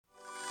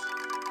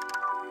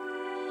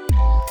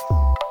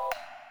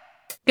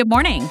Good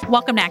morning.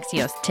 Welcome to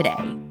Axios Today.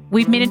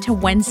 We've made it to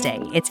Wednesday.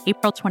 It's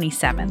April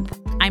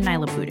 27th. I'm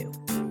Nyla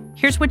Boodoo.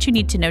 Here's what you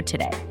need to know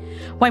today.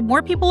 Why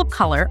more people of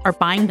color are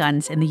buying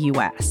guns in the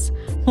U.S.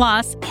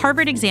 Plus,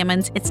 Harvard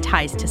examines its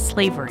ties to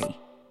slavery.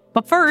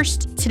 But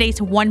first,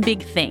 today's one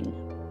big thing: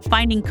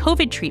 finding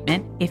COVID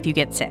treatment if you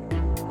get sick.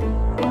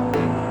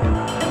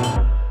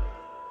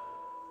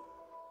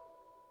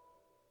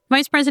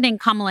 Vice President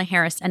Kamala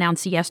Harris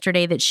announced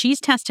yesterday that she's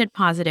tested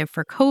positive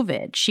for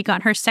COVID. She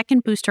got her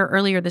second booster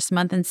earlier this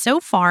month, and so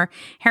far,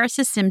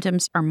 Harris's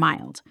symptoms are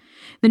mild.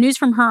 The news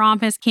from her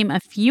office came a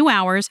few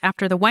hours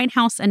after the White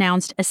House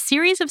announced a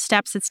series of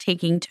steps it's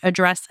taking to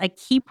address a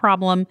key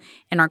problem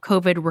in our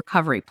COVID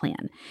recovery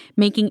plan,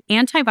 making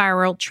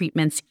antiviral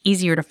treatments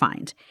easier to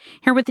find.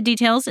 Here with the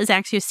details is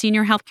Axios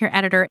senior healthcare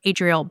editor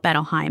Adriel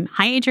Bettelheim.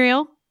 Hi,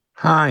 Adriel.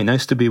 Hi,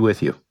 nice to be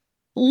with you.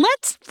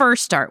 Let's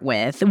first start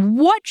with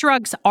what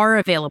drugs are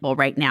available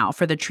right now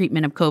for the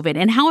treatment of COVID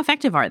and how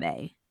effective are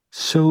they?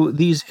 So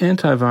these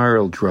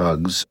antiviral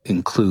drugs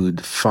include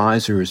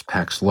Pfizer's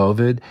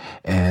Paxlovid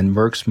and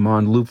Merck's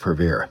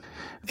Molnupiravir.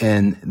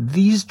 And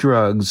these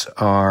drugs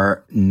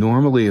are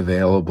normally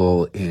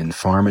available in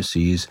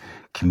pharmacies,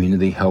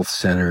 community health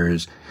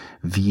centers,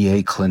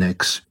 VA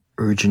clinics,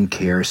 urgent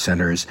care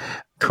centers.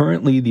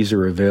 Currently, these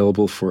are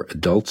available for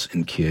adults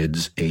and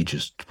kids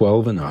ages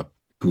 12 and up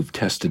who've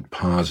tested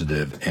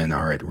positive and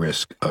are at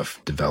risk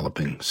of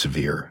developing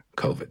severe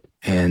COVID.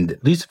 And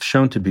these have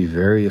shown to be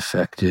very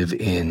effective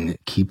in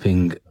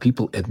keeping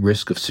people at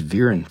risk of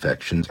severe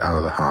infections out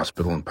of the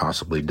hospital and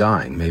possibly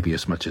dying, maybe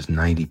as much as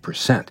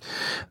 90%.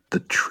 The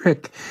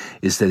trick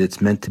is that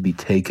it's meant to be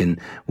taken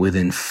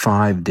within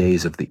 5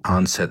 days of the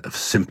onset of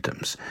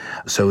symptoms.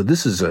 So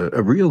this is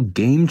a real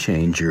game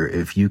changer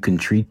if you can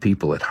treat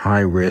people at high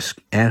risk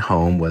at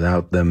home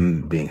without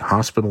them being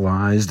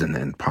hospitalized and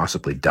then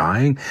possibly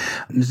dying.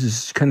 This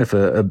is kind of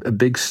a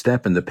big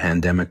step in the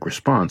pandemic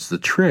response. The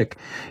trick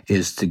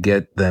is to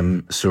get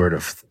them sort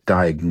of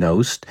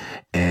diagnosed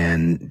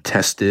and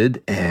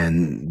tested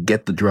and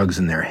get the drugs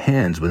in their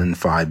hands within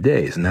 5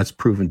 days. And that's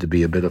proven to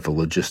be a bit of a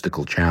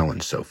logistical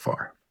challenge so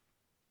far.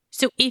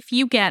 So if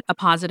you get a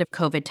positive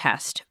COVID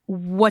test,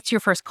 what's your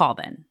first call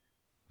then?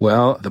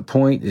 Well, the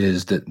point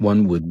is that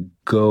one would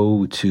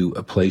go to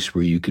a place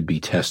where you could be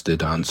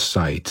tested on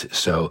site.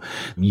 So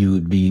you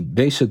would be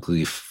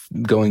basically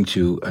going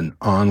to an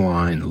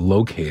online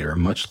locator,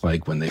 much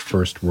like when they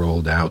first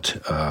rolled out,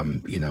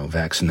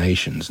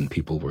 vaccinations and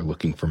people were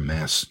looking for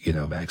mass,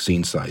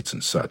 vaccine sites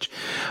and such.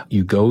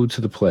 You go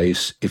to the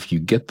place. If you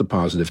get the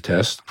positive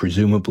test,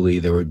 presumably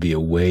there would be a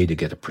way to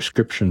get a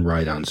prescription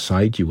right on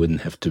site. You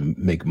wouldn't have to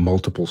make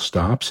multiple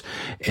stops,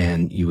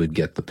 and you would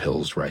get the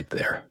pills right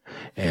there.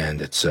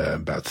 And it's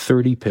about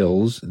 30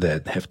 pills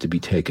that have to be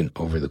taken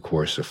over the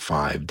course of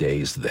 5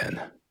 days then.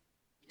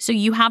 So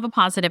you have a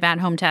positive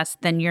at-home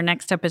test, then your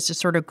next step is to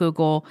sort of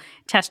Google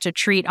test to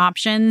treat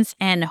options,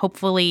 and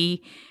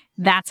hopefully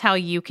that's how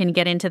you can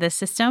get into the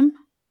system?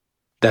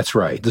 That's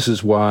right. This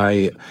is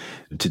why,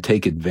 to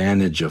take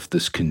advantage of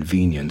this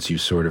convenience, you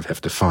sort of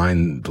have to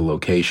find the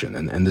location.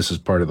 And this is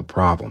part of the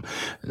problem.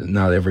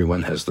 Not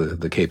everyone has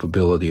the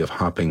capability of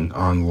hopping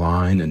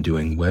online and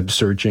doing web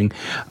searching.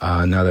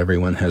 Not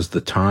everyone has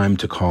the time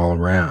to call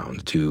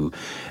around to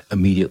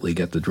immediately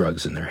get the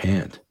drugs in their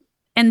hand.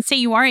 And say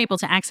you are able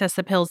to access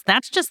the pills,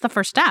 that's just the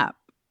first step.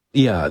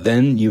 Yeah,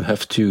 then you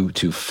have to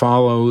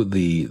follow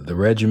the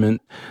regimen.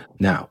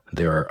 Now,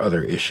 there are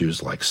other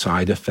issues like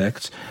side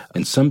effects,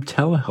 and some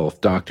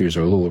telehealth doctors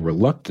are a little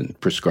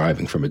reluctant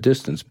prescribing from a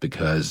distance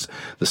because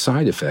the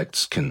side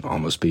effects can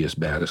almost be as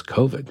bad as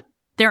COVID.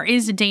 There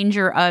is a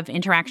danger of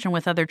interaction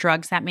with other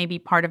drugs. That may be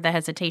part of the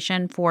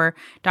hesitation for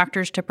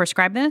doctors to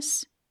prescribe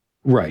this?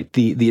 Right.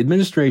 The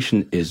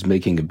administration is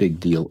making a big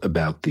deal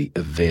about the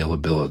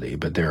availability,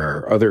 but there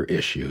are other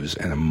issues,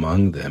 and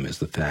among them is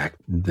the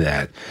fact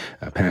that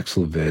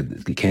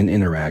Paxlovid can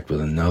interact with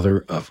a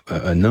number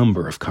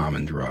of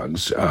common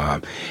drugs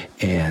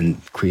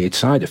and create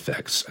side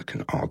effects. It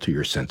can alter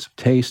your sense of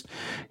taste,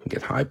 can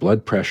get high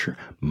blood pressure,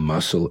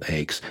 muscle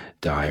aches,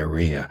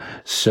 diarrhea.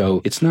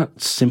 So it's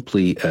not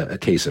simply a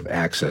case of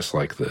access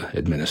like the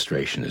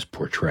administration is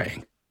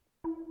portraying.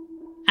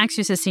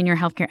 Axios' senior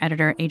healthcare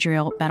editor,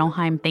 Adriel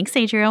Bettelheim. Thanks,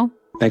 Adriel.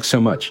 Thanks so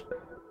much.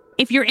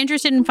 If you're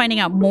interested in finding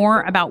out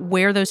more about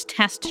where those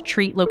test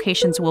treat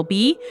locations will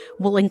be,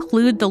 we'll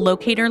include the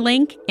locator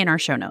link in our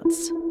show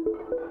notes.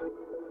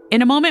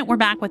 In a moment, we're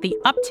back with the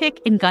uptick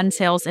in gun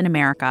sales in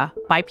America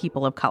by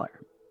people of color.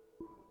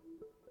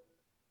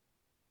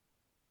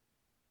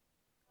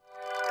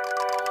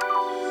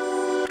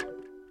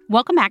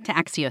 Welcome back to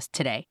Axios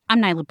Today.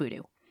 I'm Nyla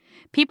Boodoo.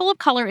 People of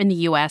color in the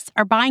U.S.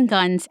 are buying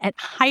guns at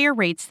higher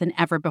rates than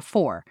ever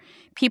before.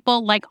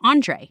 People like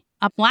Andre,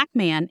 a black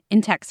man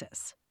in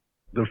Texas.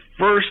 The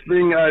first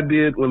thing I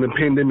did when the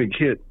pandemic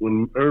hit,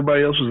 when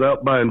everybody else was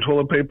out buying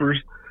toilet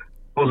papers,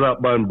 I was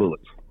out buying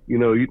bullets.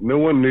 No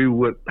one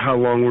knew how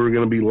long we were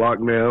going to be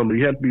locked down, but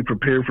you had to be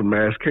prepared for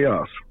mass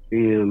chaos.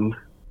 And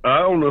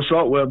I own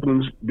assault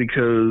weapons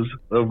because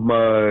of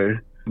my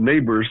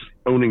neighbors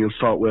owning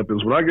assault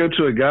weapons. When I go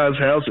to a guy's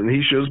house and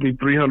he shows me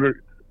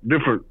 300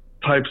 different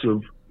types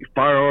of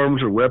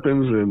firearms or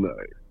weapons, and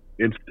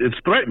it's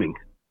threatening.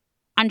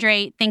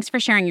 Andre, thanks for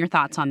sharing your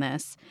thoughts on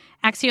this.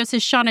 Axios'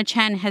 Shauna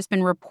Chen has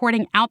been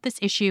reporting out this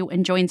issue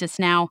and joins us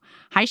now.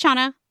 Hi,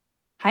 Shauna.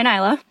 Hi,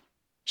 Nyla.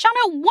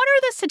 Shauna, what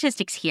are the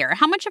statistics here?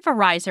 How much of a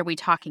rise are we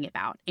talking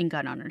about in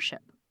gun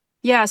ownership?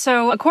 Yeah,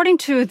 so according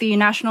to the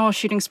National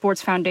Shooting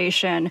Sports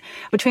Foundation,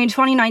 between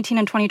 2019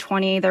 and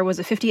 2020, there was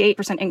a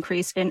 58%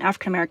 increase in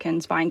African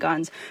Americans buying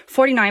guns,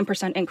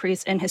 49%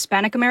 increase in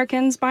Hispanic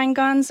Americans buying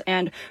guns,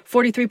 and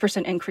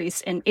 43%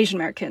 increase in Asian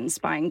Americans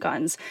buying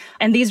guns.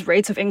 And these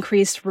rates of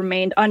increase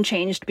remained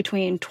unchanged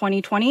between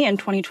 2020 and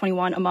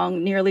 2021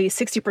 among nearly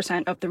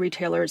 60% of the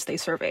retailers they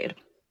surveyed.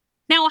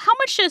 Now, how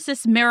much does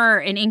this mirror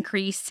an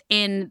increase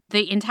in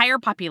the entire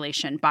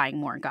population buying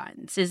more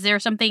guns? Is there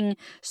something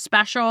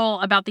special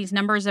about these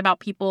numbers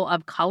about people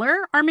of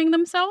color arming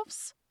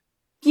themselves?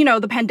 You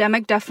know, the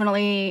pandemic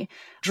definitely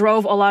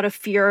drove a lot of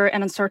fear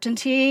and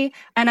uncertainty.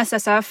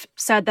 NSSF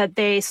said that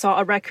they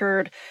saw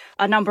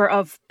a number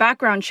of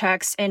background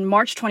checks in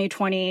March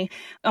 2020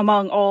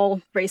 among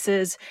all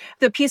races.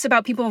 The piece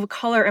about people of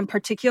color in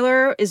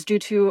particular is due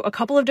to a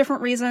couple of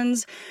different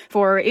reasons.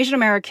 For Asian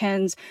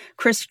Americans,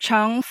 Chris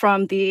Chung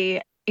from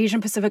the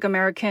Asian Pacific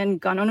American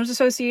Gun Owners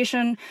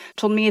Association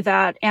told me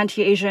that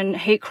anti-Asian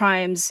hate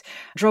crimes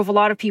drove a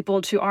lot of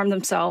people to arm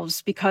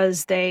themselves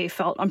because they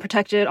felt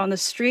unprotected on the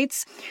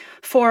streets.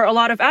 For a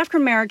lot of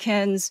African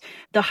Americans,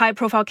 the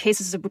high-profile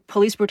cases of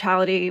police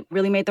brutality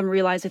really made them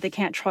realize that they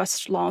can't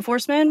trust law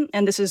enforcement.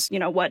 And this is,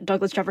 what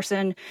Douglas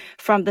Jefferson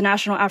from the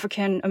National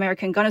African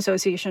American Gun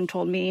Association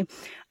told me.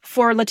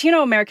 For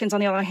Latino Americans, on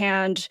the other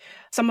hand,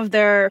 some of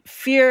their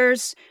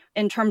fears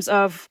in terms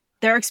of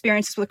their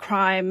experiences with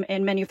crime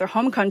in many of their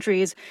home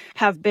countries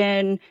have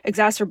been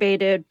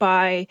exacerbated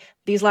by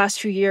these last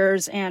 2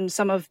 years and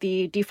some of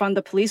the defund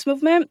the police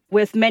movement,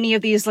 with many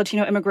of these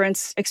Latino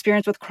immigrants'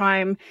 experience with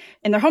crime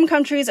in their home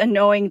countries and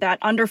knowing that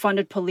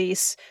underfunded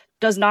police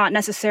does not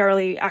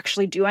necessarily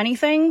actually do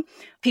anything.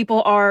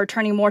 People are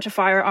turning more to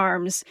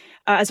firearms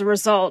as a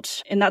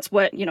result. And that's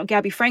what,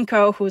 Gabby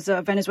Franco, who's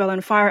a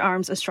Venezuelan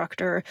firearms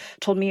instructor,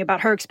 told me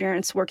about her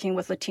experience working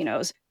with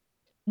Latinos.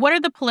 What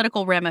are the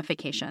political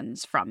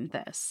ramifications from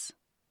this?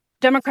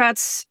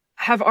 Democrats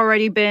have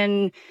already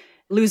been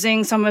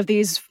losing some of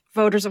these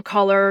voters of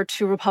color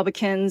to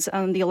Republicans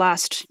in the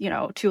last,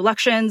 2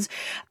 elections.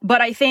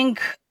 But I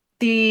think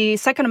the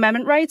Second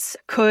Amendment rights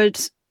could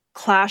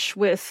clash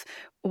with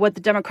what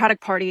the Democratic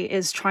Party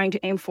is trying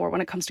to aim for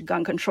when it comes to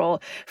gun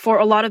control. For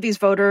a lot of these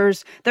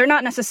voters, they're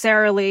not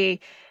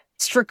necessarily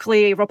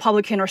strictly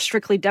Republican or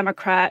strictly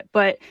Democrat,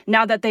 but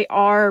now that they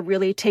are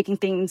really taking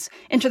things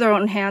into their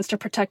own hands to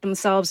protect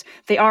themselves,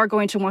 they are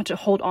going to want to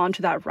hold on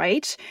to that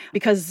right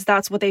because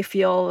that's what they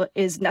feel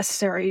is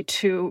necessary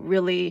to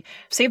really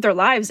save their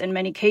lives in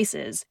many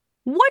cases.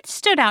 What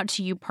stood out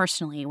to you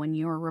personally when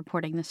you were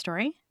reporting the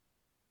story?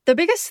 The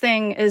biggest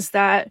thing is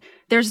that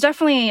there's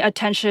definitely a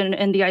tension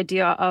in the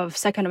idea of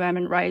Second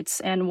Amendment rights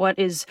and what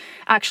is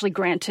actually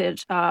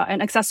granted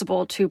and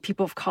accessible to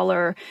people of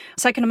color.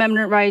 Second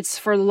Amendment rights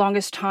for the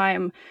longest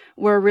time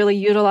were really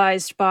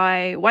utilized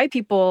by white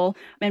people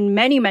in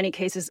many, many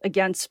cases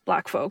against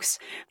Black folks.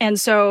 And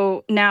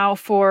so now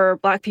for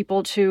Black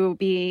people to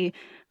be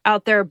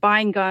out there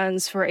buying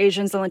guns, for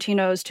Asians and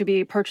Latinos to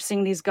be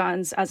purchasing these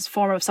guns as a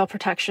form of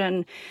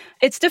self-protection,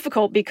 it's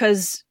difficult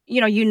because,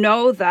 you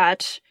know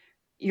that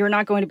you're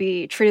not going to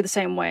be treated the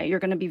same way. You're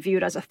going to be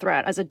viewed as a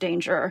threat, as a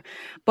danger.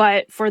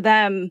 But for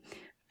them,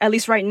 at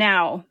least right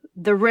now,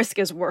 the risk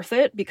is worth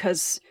it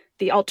because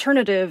the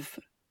alternative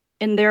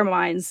in their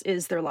minds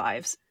is their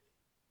lives.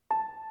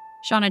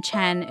 Shauna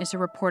Chen is a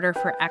reporter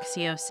for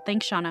Axios.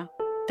 Thanks, Shauna.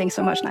 Thanks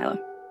so much, Nyla.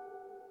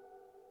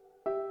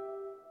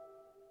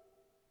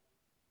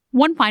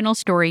 One final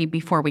story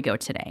before we go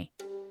today.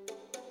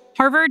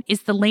 Harvard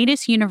is the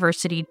latest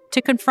university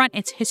to confront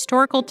its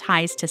historical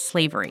ties to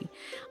slavery,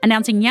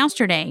 announcing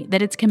yesterday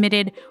that it's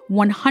committed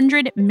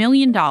 $100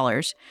 million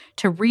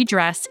to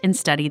redress and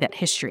study that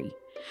history.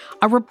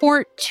 A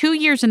report 2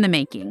 years in the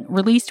making,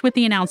 released with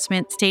the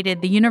announcement,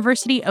 stated the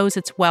university owes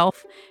its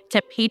wealth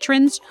to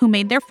patrons who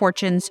made their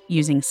fortunes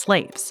using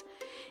slaves.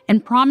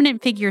 And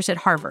prominent figures at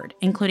Harvard,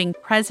 including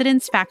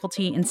presidents,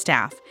 faculty, and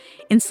staff,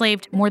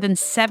 enslaved more than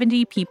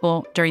 70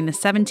 people during the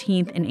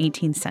 17th and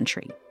 18th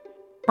century.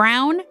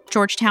 Brown,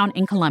 Georgetown,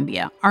 and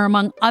Columbia are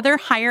among other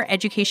higher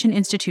education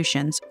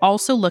institutions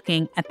also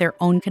looking at their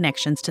own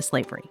connections to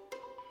slavery.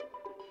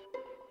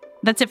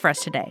 That's it for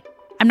us today.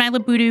 I'm Nyla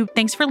Boodoo.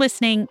 Thanks for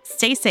listening.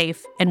 Stay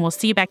safe, and we'll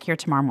see you back here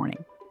tomorrow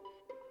morning.